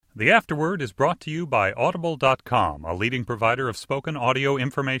The Afterword is brought to you by Audible.com, a leading provider of spoken audio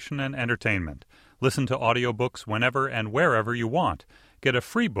information and entertainment. Listen to audiobooks whenever and wherever you want. Get a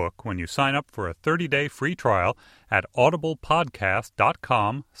free book when you sign up for a 30-day free trial at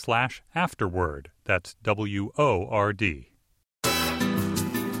audiblepodcast.com/afterword. That's WORD.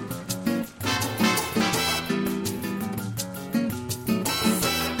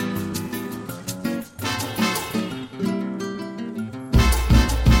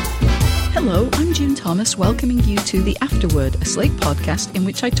 Hello, I'm June Thomas, welcoming you to The Afterword, a Slate podcast in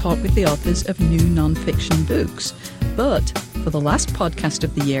which I talk with the authors of new non-fiction books. But for the last podcast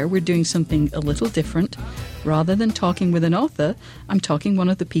of the year, we're doing something a little different. Rather than talking with an author, I'm talking one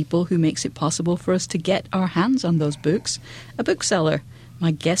of the people who makes it possible for us to get our hands on those books, a bookseller.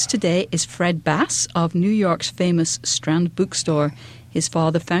 My guest today is Fred Bass of New York's famous Strand bookstore. His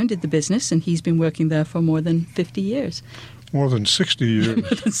father founded the business, and he's been working there for more than 50 years. More than 60 years. More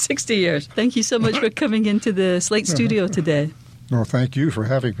than 60 years. Thank you so much for coming into the Slate studio today. No, thank you for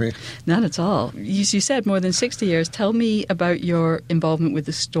having me. Not at all. You said more than 60 years. Tell me about your involvement with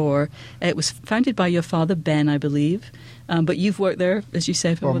the store. It was founded by your father, Ben, I believe. But you've worked there, as you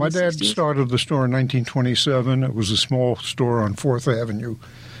say, for more than 60 years. My dad started the store in 1927. It was a small store on 4th Avenue.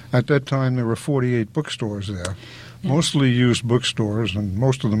 At that time, there were 48 bookstores there, mostly used bookstores, and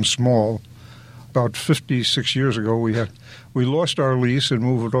most of them small. About 56 years ago, we lost our lease and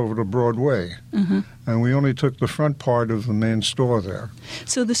moved it over to Broadway, and we only took the front part of the main store there.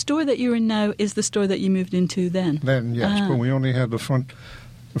 So the store that you're in now is the store that you moved into then? Then, yes, but we only had the front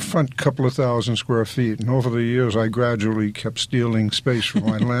couple of thousand square feet, and over the years I gradually kept stealing space from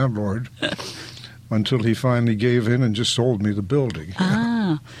my landlord until he finally gave in and just sold me the building.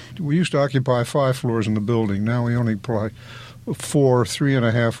 We used to occupy 5 floors in the building. Now we only occupy 4,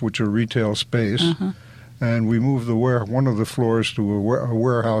 3.5, which are retail space, and we moved one of the floors to a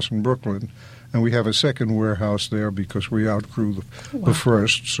warehouse in Brooklyn, and we have a second warehouse there because we outgrew the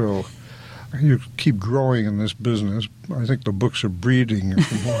first. So you keep growing in this business. I think the books are breeding.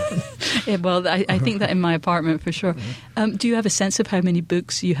 Yeah, well, I think that in my apartment for sure. Do you have a sense of how many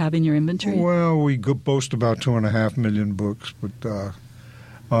books you have in your inventory? Well, we boast about 2.5 million books, but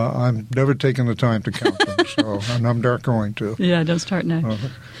I'm never taking the time to count them, and I'm not going to. Yeah, don't start now.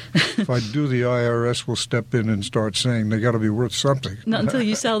 If I do, the IRS will step in and start saying they got to be worth something. Not until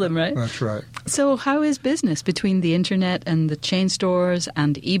you sell them, right? That's right. So how is business between the internet and the chain stores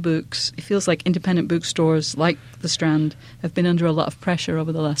and e-books? It feels like independent bookstores like the Strand have been under a lot of pressure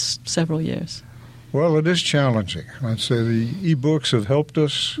over the last several years. Well, it is challenging. I'd say the e-books have helped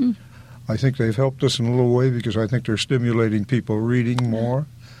us. I think they've helped us in a little way because I think they're stimulating people reading more.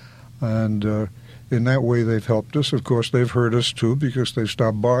 And in that way, they've helped us. Of course, they've hurt us, too, because they've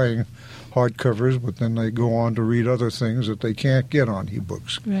stopped buying hardcovers, but then they go on to read other things that they can't get on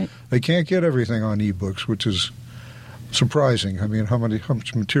e-books. Right. They can't get everything on e-books, which is surprising. I mean, how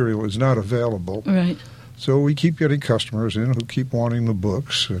much material is not available. Right. So we keep getting customers in who keep wanting the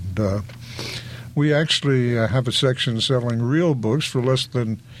books. And we actually have a section selling real books for less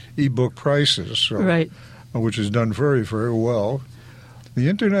than e-book prices, which is done very, very well. The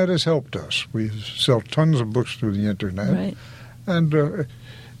Internet has helped us. We sell tons of books through the Internet, and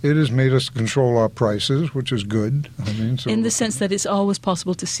it has made us control our prices, which is good. I mean, so in the sense that it's always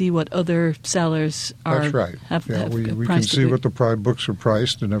possible to see what other sellers are. That's right. We can see what the books are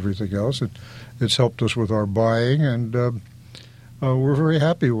priced and everything else. It's helped us with our buying, and we're very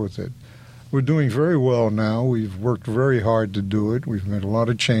happy with it. We're doing very well now. We've worked very hard to do it. We've made a lot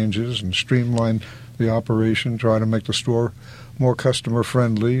of changes and streamlined the operation, try to make the store more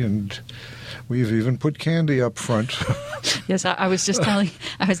customer-friendly, and we've even put candy up front. Yes, I was telling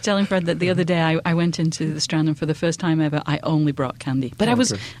Fred that the other day I went into the Strand, and for the first time ever, I only brought candy. But I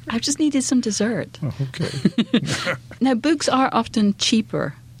just needed some dessert. Oh, okay. Now, books are often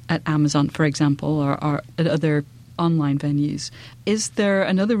cheaper at Amazon, for example, or at other online venues. Is there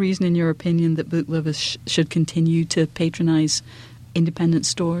another reason, in your opinion, that book lovers should continue to patronize independent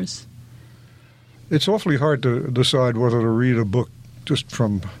stores? It's awfully hard to decide whether to read a book just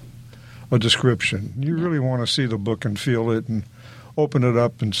from a description. You really want to see the book and feel it and open it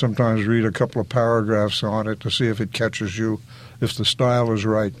up and sometimes read a couple of paragraphs on it to see if it catches you, if the style is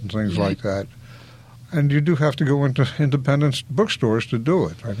right and things like that. And you do have to go into independent bookstores to do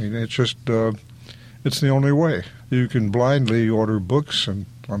it. I mean, it's just it's the only way. You can blindly order books on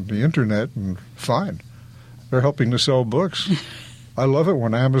the Internet, and fine. They're helping to sell books. I love it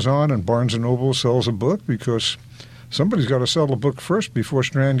when Amazon and Barnes & Noble sells a book because somebody's got to sell the book first before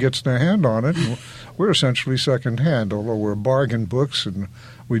Strand gets their hand on it. And we're essentially second-hand, although we're bargain books, and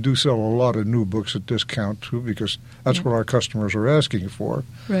we do sell a lot of new books at discount, too, because that's what our customers are asking for.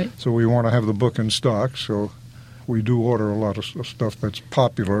 Right. So we want to have the book in stock, so we do order a lot of stuff that's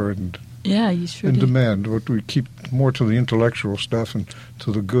popular and you sure in do. demand. But we keep more to the intellectual stuff and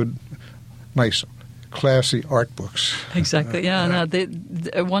to the good, nice, classy art books. Exactly,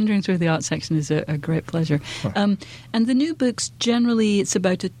 wandering through the art section is a great pleasure. And the new books, generally, it's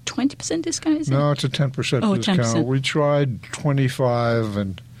about a 20% discount, is it? No, it's a 10% discount. 10%. We tried 25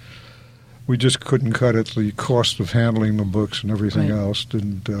 and we just couldn't cut it. The cost of handling the books and everything else,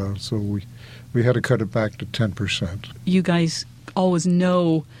 and so we had to cut it back to 10%. You guys always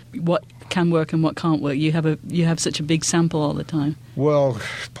know what can work and what can't work. You have such a big sample all the time. Well,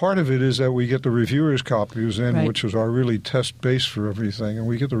 part of it is that we get the reviewers' copies in, which is our really test base for everything, and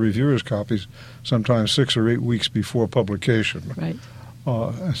we get the reviewers' copies sometimes 6 or 8 weeks before publication. Right.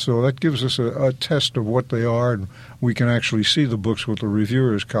 So that gives us a test of what they are, and we can actually see the books with the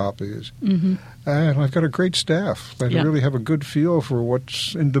reviewers' copies. Mm-hmm. And I've got a great staff. They really have a good feel for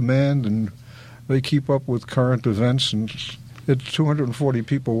what's in demand, and they keep up with current events. And it's 240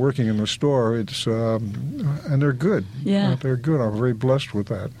 people working in the store. It's and they're good. Yeah, they're good. I'm very blessed with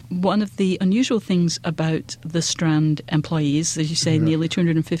that. One of the unusual things about the Strand employees, as you say, nearly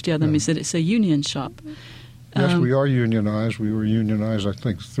 250 of them, is that it's a union shop. Yes, we are unionized. We were unionized, I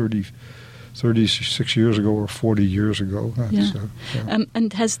think, 36 years ago or 40 years ago. And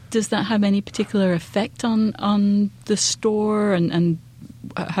does that have any particular effect on the store and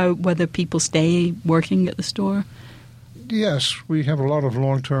how whether people stay working at the store? Yes, we have a lot of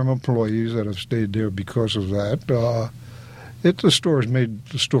long-term employees that have stayed there because of that. The store has made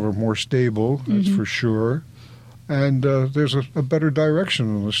the store more stable, that's for sure. And there's a better direction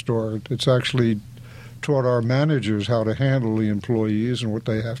in the store. It's actually taught our managers how to handle the employees and what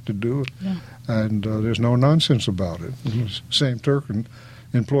they have to do. Yeah. And there's no nonsense about it. Same token,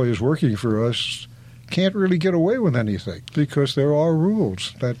 employees working for us can't really get away with anything because there are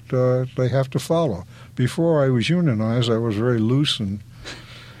rules that they have to follow. Before I was unionized, I was very loose and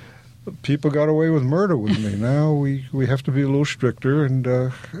people got away with murder with me. Now we have to be a little stricter, and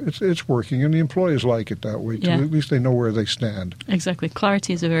it's working, and the employees like it that way too. At least they know where they stand. Exactly.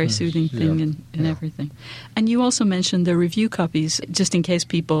 Clarity is a very soothing thing in everything. And you also mentioned the review copies, just in case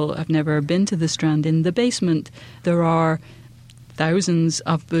people have never been to the Strand. In the basement, there are thousands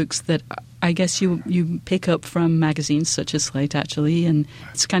of books that I guess you pick up from magazines such as Slate, actually, and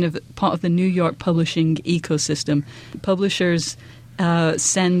it's kind of part of the New York publishing ecosystem. Publishers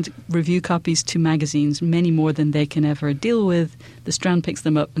send review copies to magazines, many more than they can ever deal with. The Strand picks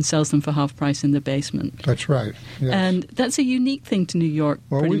them up and sells them for half price in the basement. That's right. Yes. And that's a unique thing to New York,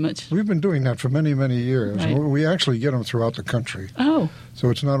 pretty much. We've been doing that for many, many years. Right. We actually get them throughout the country. Oh.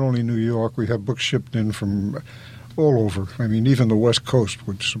 So it's not only New York. We have books shipped in from all over. I mean, even the West Coast,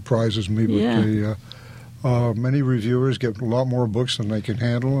 which surprises me. But many reviewers get a lot more books than they can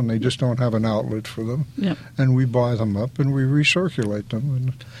handle, and they just don't have an outlet for them. Yep. And we buy them up, and we recirculate them.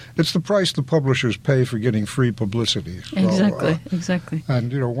 And it's the price the publishers pay for getting free publicity. Exactly, exactly.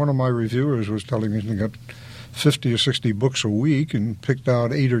 And, one of my reviewers was telling me they got 50 or 60 books a week and picked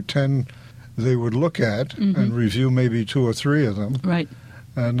out 8 or 10 they would look at and review maybe 2 or 3 of them. Right.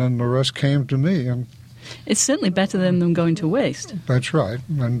 And then the rest came to me, and it's certainly better than them going to waste. That's right,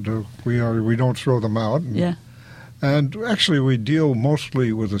 and we don't throw them out. And actually, we deal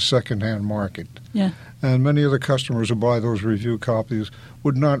mostly with the second-hand market. Yeah. And many of the customers who buy those review copies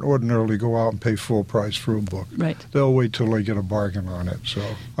would not ordinarily go out and pay full price for a book. Right. They'll wait till they get a bargain on it.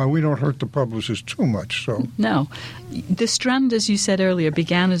 So we don't hurt the publishers too much. So no, the Strand, as you said earlier,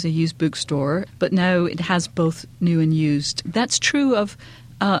 began as a used bookstore, but now it has both new and used. That's true of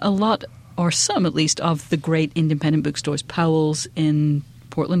a lot, or some at least, of the great independent bookstores. Powell's in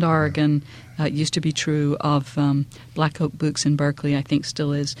Portland, Oregon. It used to be true of Black Oak Books in Berkeley, I think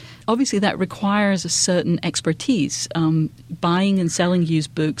still is. Obviously, that requires a certain expertise. Buying and selling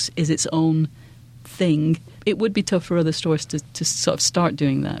used books is its own thing. It would be tough for other stores to sort of start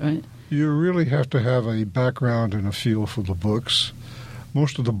doing that, right? You really have to have a background and a feel for the books.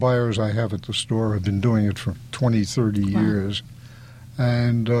 Most of the buyers I have at the store have been doing it for 20, 30 years.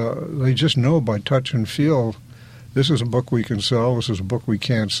 And they just know by touch and feel, this is a book we can sell, this is a book we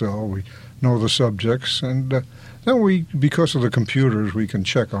can't sell. We know the subjects. And then because of the computers, we can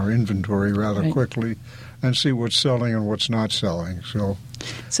check our inventory rather quickly and see what's selling and what's not selling. So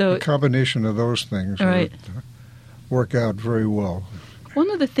a combination of those things work out very well. One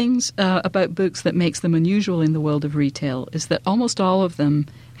of the things about books that makes them unusual in the world of retail is that almost all of them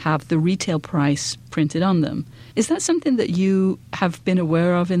have the retail price printed on them. Is that something that you have been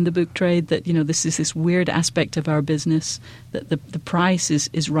aware of in the book trade, that, this is this weird aspect of our business, that the price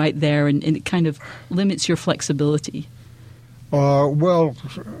is right there and it kind of limits your flexibility? Well,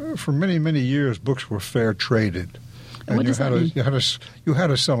 for many, many years, books were fair traded. And what does that mean? You had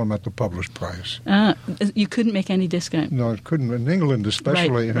to sell them at the published price. You couldn't make any discount? No, it couldn't. In England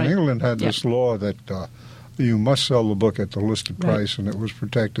especially. Right. England had this law that you must sell the book at the listed price, and it was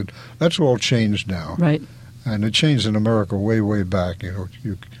protected. That's all changed now. Right. And it changed in America way, way back.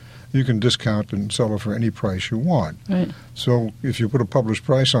 You can discount and sell it for any price you want. Right. So if you put a published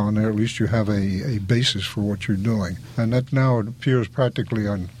price on there, at least you have a basis for what you're doing. And that now it appears practically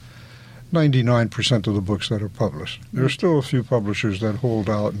on 99% of the books that are published. There are still a few publishers that hold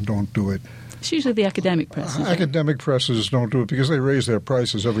out and don't do it. It's usually the academic press. Academic presses don't do it because they raise their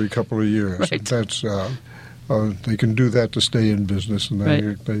prices every couple of years. Right. And that's they can do that to stay in business, and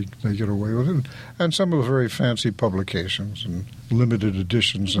they get away with it. And some of the very fancy publications and limited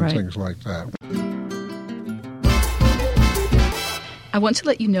editions and things like that. I want to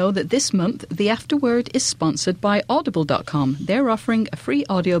let you know that this month, The Afterword is sponsored by Audible.com. They're offering a free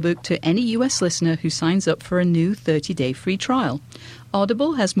audiobook to any US listener who signs up for a new 30-day free trial.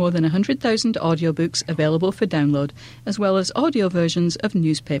 Audible has more than 100,000 audiobooks available for download, as well as audio versions of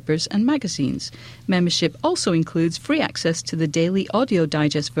newspapers and magazines. Membership also includes free access to the daily audio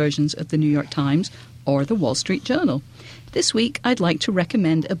digest versions of the New York Times or the Wall Street Journal. This week, I'd like to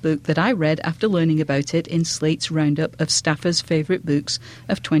recommend a book that I read after learning about it in Slate's roundup of Stafford's favourite books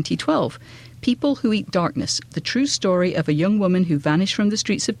of 2012. People Who Eat Darkness, the true story of a young woman who vanished from the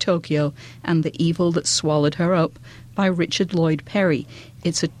streets of Tokyo and the evil that swallowed her up, by Richard Lloyd Perry.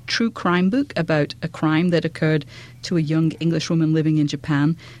 It's a true crime book about a crime that occurred to a young Englishwoman living in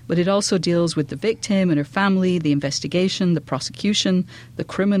Japan, but it also deals with the victim and her family, the investigation, the prosecution, the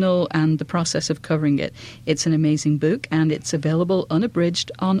criminal, and the process of covering it. It's an amazing book, and it's available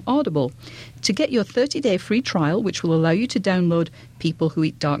unabridged on Audible. To get your 30-day free trial, which will allow you to download People Who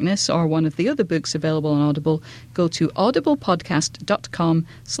Eat Darkness or one of the other books available on Audible, go to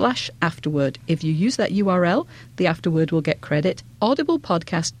audiblepodcast.com/afterword. If you use that URL, the Afterword will get credit.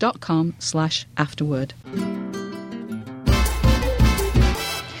 audiblepodcast.com/afterword.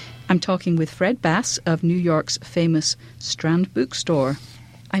 I'm talking with Fred Bass of New York's famous Strand bookstore.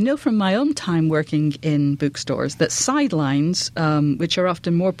 I know from my own time working in bookstores that sidelines, which are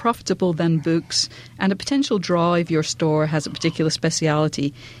often more profitable than books, and a potential draw if your store has a particular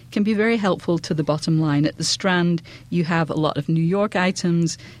speciality, can be very helpful to the bottom line. At the Strand, you have a lot of New York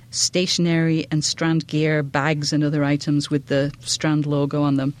items, stationery and Strand gear, bags and other items with the Strand logo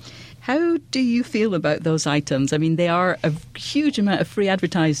on them. How do you feel about those items? I mean, they are a huge amount of free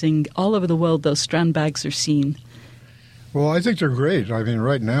advertising. All over the world, those Strand bags are seen. Well, I think they're great. I mean,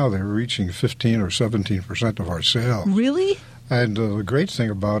 right now they're reaching 15 or 17% of our sales. Really? And the great thing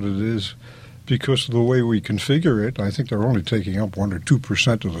about it is, because of the way we configure it, I think they're only taking up 1 or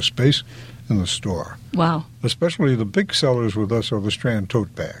 2% of the space in the store. Wow. Especially the big sellers with us are the Strand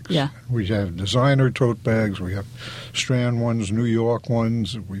tote bags. Yeah. We have designer tote bags. We have Strand ones, New York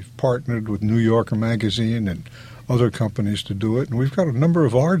ones. We've partnered with New Yorker Magazine and other companies to do it. And we've got a number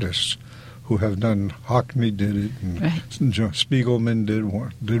of artists who have done. Hockney did it, and Spiegelman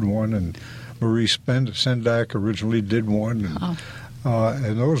did one, and Marie Sendak originally did one,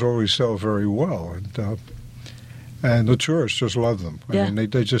 and those always sell very well, and the tourists just love them. I mean,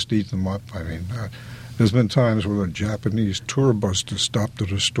 they just eat them up. I mean, there's been times where a Japanese tour bus has stopped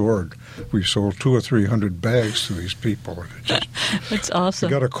at a store. We sold 200 or 300 bags to these people. That's awesome.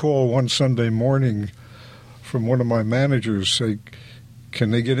 I got a call one Sunday morning from one of my managers saying,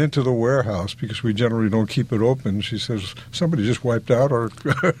 can they get into the warehouse because we generally don't keep it open? She says, somebody just wiped out our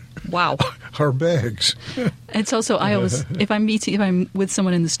our bags. It's also, I always, if I'm with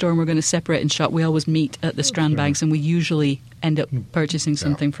someone in the store and we're going to separate and shop, we always meet at the Strand bags, and we usually end up purchasing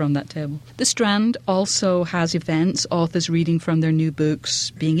something from that table. The Strand also has events, authors reading from their new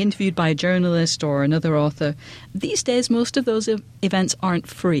books, being interviewed by a journalist or another author. These days, most of those events aren't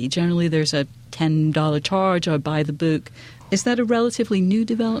free. Generally, there's a $10 charge or buy the book. Is that a relatively new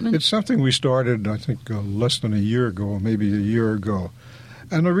development? It's something we started, I think, less than a year ago, maybe a year ago.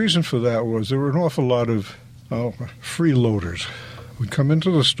 And the reason for that was there were an awful lot of freeloaders would come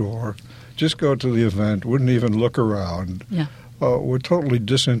into the store, just go to the event, wouldn't even look around, were totally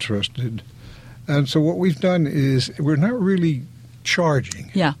disinterested. And so what we've done is we're not really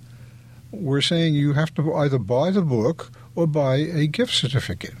charging. Yeah. We're saying you have to either buy the book or buy a gift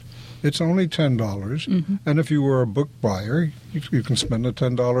certificate. It's only $10, and if you were a book buyer, you can spend the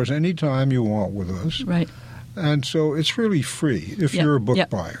 $10 any time you want with us. Right. And so it's really free if you're a book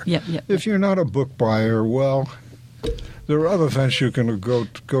buyer. If you're not a book buyer, well, there are other events you can go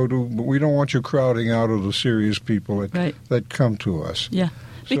to, but we don't want you crowding out of the serious people that come to us. Yeah,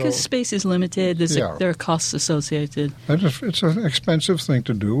 because space is limited. There are costs associated. And it's an expensive thing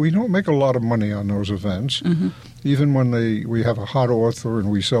to do. We don't make a lot of money on those events. Even when we have a hot author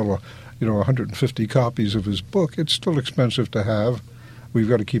and we sell 150 copies of his book, it's still expensive to have. We've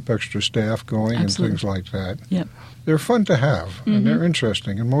got to keep extra staff going and things like that. Yep. They're fun to have, and they're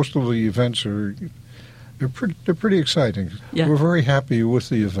interesting. And most of the events they're pretty exciting. Yeah. We're very happy with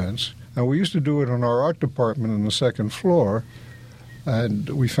the events. And we used to do it in our art department on the second floor, and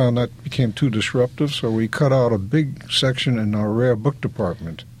we found that became too disruptive, so we cut out a big section in our rare book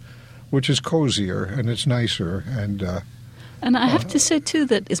department, which is cozier and it's nicer. And I have to say, too,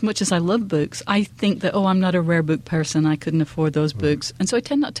 that as much as I love books, I think that, I'm not a rare book person. I couldn't afford those books. And so I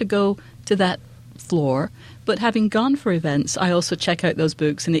tend not to go to that floor. But having gone for events, I also check out those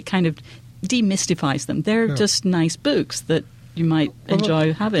books, and it kind of demystifies them. They're just nice books that you might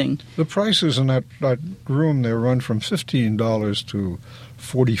enjoy having. The prices in that room there run from $15 to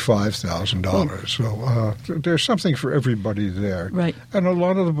 $45,000. So there's something for everybody there. Right. And a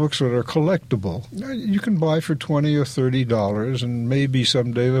lot of the books that are collectible, you can buy for $20 or $30, and maybe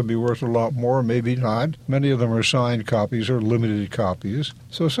someday they'll be worth a lot more, maybe not. Many of them are signed copies or limited copies.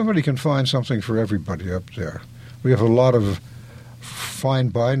 So somebody can find something for everybody up there. We have a lot of fine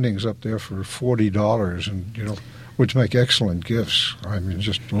bindings up there for $40, and which make excellent gifts. I mean,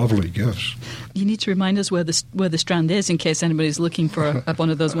 just lovely gifts. You need to remind us where the Strand is in case anybody's looking for one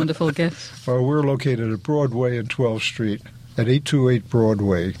of those wonderful gifts. Well, we're located at Broadway and 12th Street at 828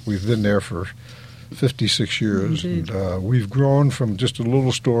 Broadway. We've been there for 56 years. Indeed. And we've grown from just a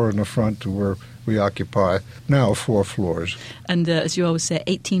little store in the front to where we occupy now 4 floors. And as you always say,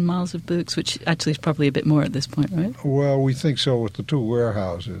 18 miles of books, which actually is probably a bit more at this point, right? Well, we think so with the 2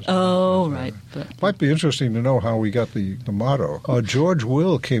 warehouses. Oh, right. But might be interesting to know how we got the motto. George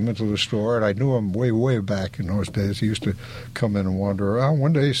Will came into the store, and I knew him way, way back in those days. He used to come in and wander around.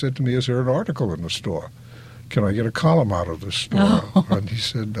 One day he said to me, "Is there an article in the store? Can I get a column out of this store?" Oh. And he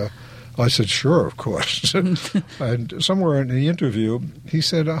said, I said, "Sure, of course." And somewhere in the interview, he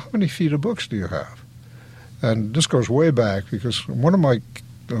said, "How many feet of books do you have?" And this goes way back because one of my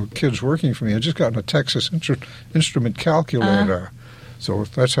kids working for me had just gotten a Texas Instrument calculator. So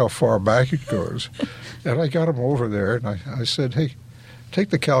that's how far back it goes. And I got him over there, and I said, "Hey, take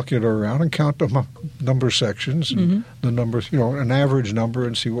the calculator around and count the number sections and the numbers, an average number,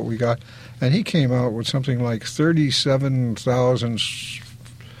 and see what we got." And he came out with something like 37,000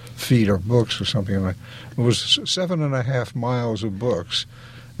 feet of books or something like that. It was 7.5 miles of books,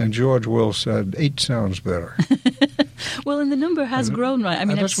 and George Will said 8 sounds better. Well, and the number has grown, right? I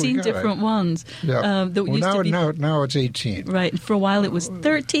mean, I've seen different ones. Yeah. Now it's 18. Right. For a while it was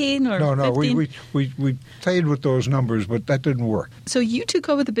 13 or 15. We played with those numbers, but that didn't work. So you took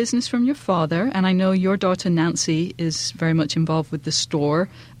over the business from your father, and I know your daughter Nancy is very much involved with the store.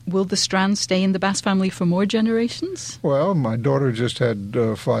 Will the Strand stay in the Bass family for more generations? Well, my daughter just had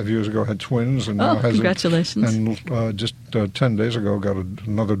 5 years ago had twins, and now has congratulations! And just 10 days ago got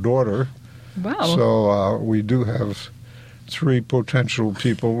another daughter. Wow! So we do have 3 potential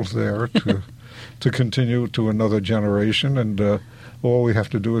people there to continue to another generation, and all we have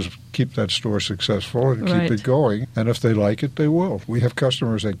to do is keep that store successful and keep it going. And if they like it, they will. We have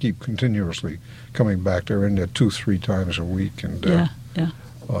customers that keep continuously coming back. They're in there 2-3 times a week, and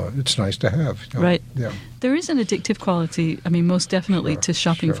it's nice to have. Right. Yeah. There is an addictive quality, most definitely, to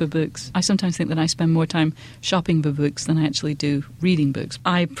shopping for books. I sometimes think that I spend more time shopping for books than I actually do reading books.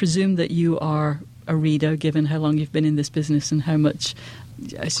 I presume that you are a reader, given how long you've been in this business and how much,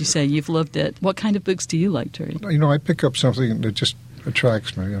 as you say, you've loved it. What kind of books do you like to read? I pick up something that just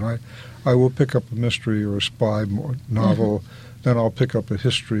attracts me, and I will pick up a mystery or a spy novel. Then I'll pick up a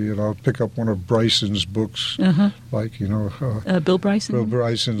history, and I'll pick up one of Bryson's books, like, Bill Bryson? Bill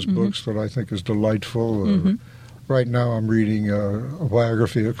Bryson's books that I think is delightful. Right now I'm reading a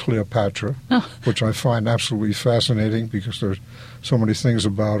biography of Cleopatra, which I find absolutely fascinating because there's so many things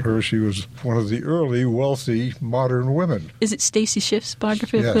about her. She was one of the early, wealthy, modern women. Is it Stacy Schiff's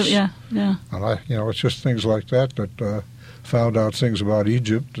biography? Yes. Yeah. And it's just things like that found out things about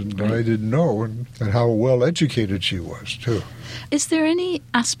Egypt that I didn't know, and how well educated she was, too. Is there any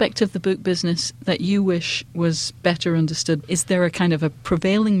aspect of the book business that you wish was better understood? Is there a kind of a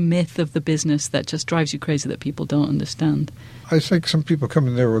prevailing myth of the business that just drives you crazy that people don't understand? I think some people come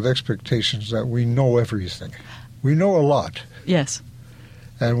in there with expectations that we know everything. We know a lot. Yes.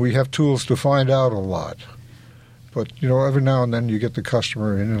 And we have tools to find out a lot. But, every now and then you get the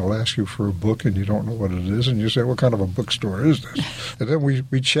customer in and they'll ask you for a book and you don't know what it is. And you say, what kind of a bookstore is this? And then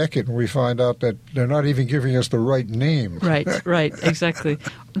we check it and we find out that they're not even giving us the right name. Right, exactly.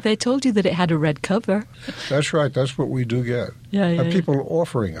 They told you that it had a red cover. That's right. That's what we do get. And people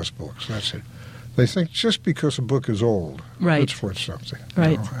offering us books. That's it. They think just because a book is old, it's worth something.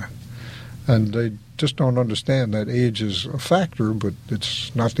 Right. And they just don't understand that age is a factor, but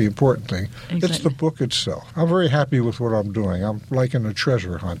it's not the important thing. Exactly. It's the book itself. I'm very happy with what I'm doing. I'm like in a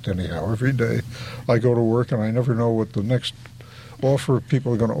treasure hunt anyhow. Every day I go to work and I never know what the next offer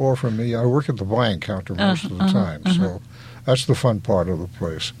people are going to offer me. I work at the buying counter most of the time, so that's the fun part of the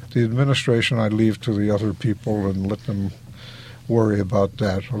place. The administration I leave to the other people and let them worry about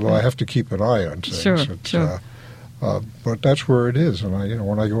that, although I have to keep an eye on things. Sure. But that's where it is. And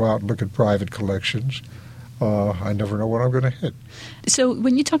when I go out and look at private collections, I never know what I'm going to hit. So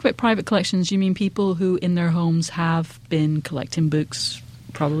when you talk about private collections, you mean people who in their homes have been collecting books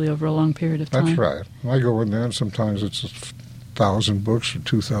probably over a long period of time? That's right. I go in there and sometimes it's 1,000 books or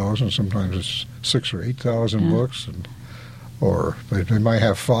 2,000. Sometimes it's 6,000 or 8,000 books. Or they might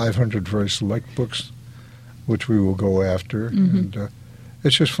have 500 very select books, which we will go after. And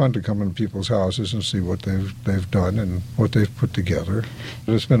it's just fun to come into people's houses and see what they've done and what they've put together.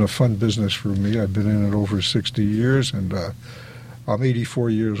 It's been a fun business for me. I've been in it over 60 years, and I'm 84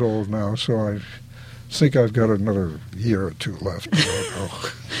 years old now, so I think I've got another year or two left. I don't know.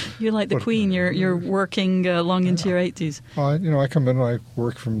 You're like the Queen. You're working long into your 80s. I come in and I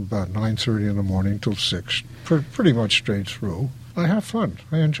work from about 9:30 in the morning till 6, pretty much straight through. I have fun.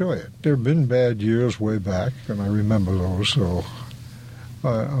 I enjoy it. There have been bad years way back, and I remember those, so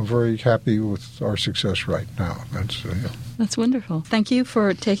I'm very happy with our success right now. That's wonderful. Thank you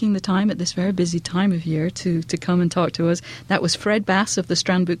for taking the time at this very busy time of year to come and talk to us. That was Fred Bass of the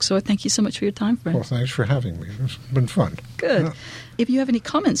Strand Bookstore. Thank you so much for your time, Fred. Well, thanks for having me. It's been fun. Good. Yeah. If you have any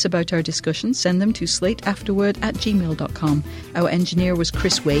comments about our discussion, send them to slateafterword@gmail.com. Our engineer was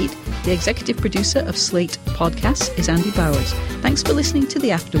Chris Wade. The executive producer of Slate Podcasts is Andy Bowers. Thanks for listening to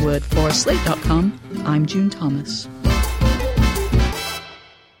The Afterword. For Slate.com, I'm June Thomas.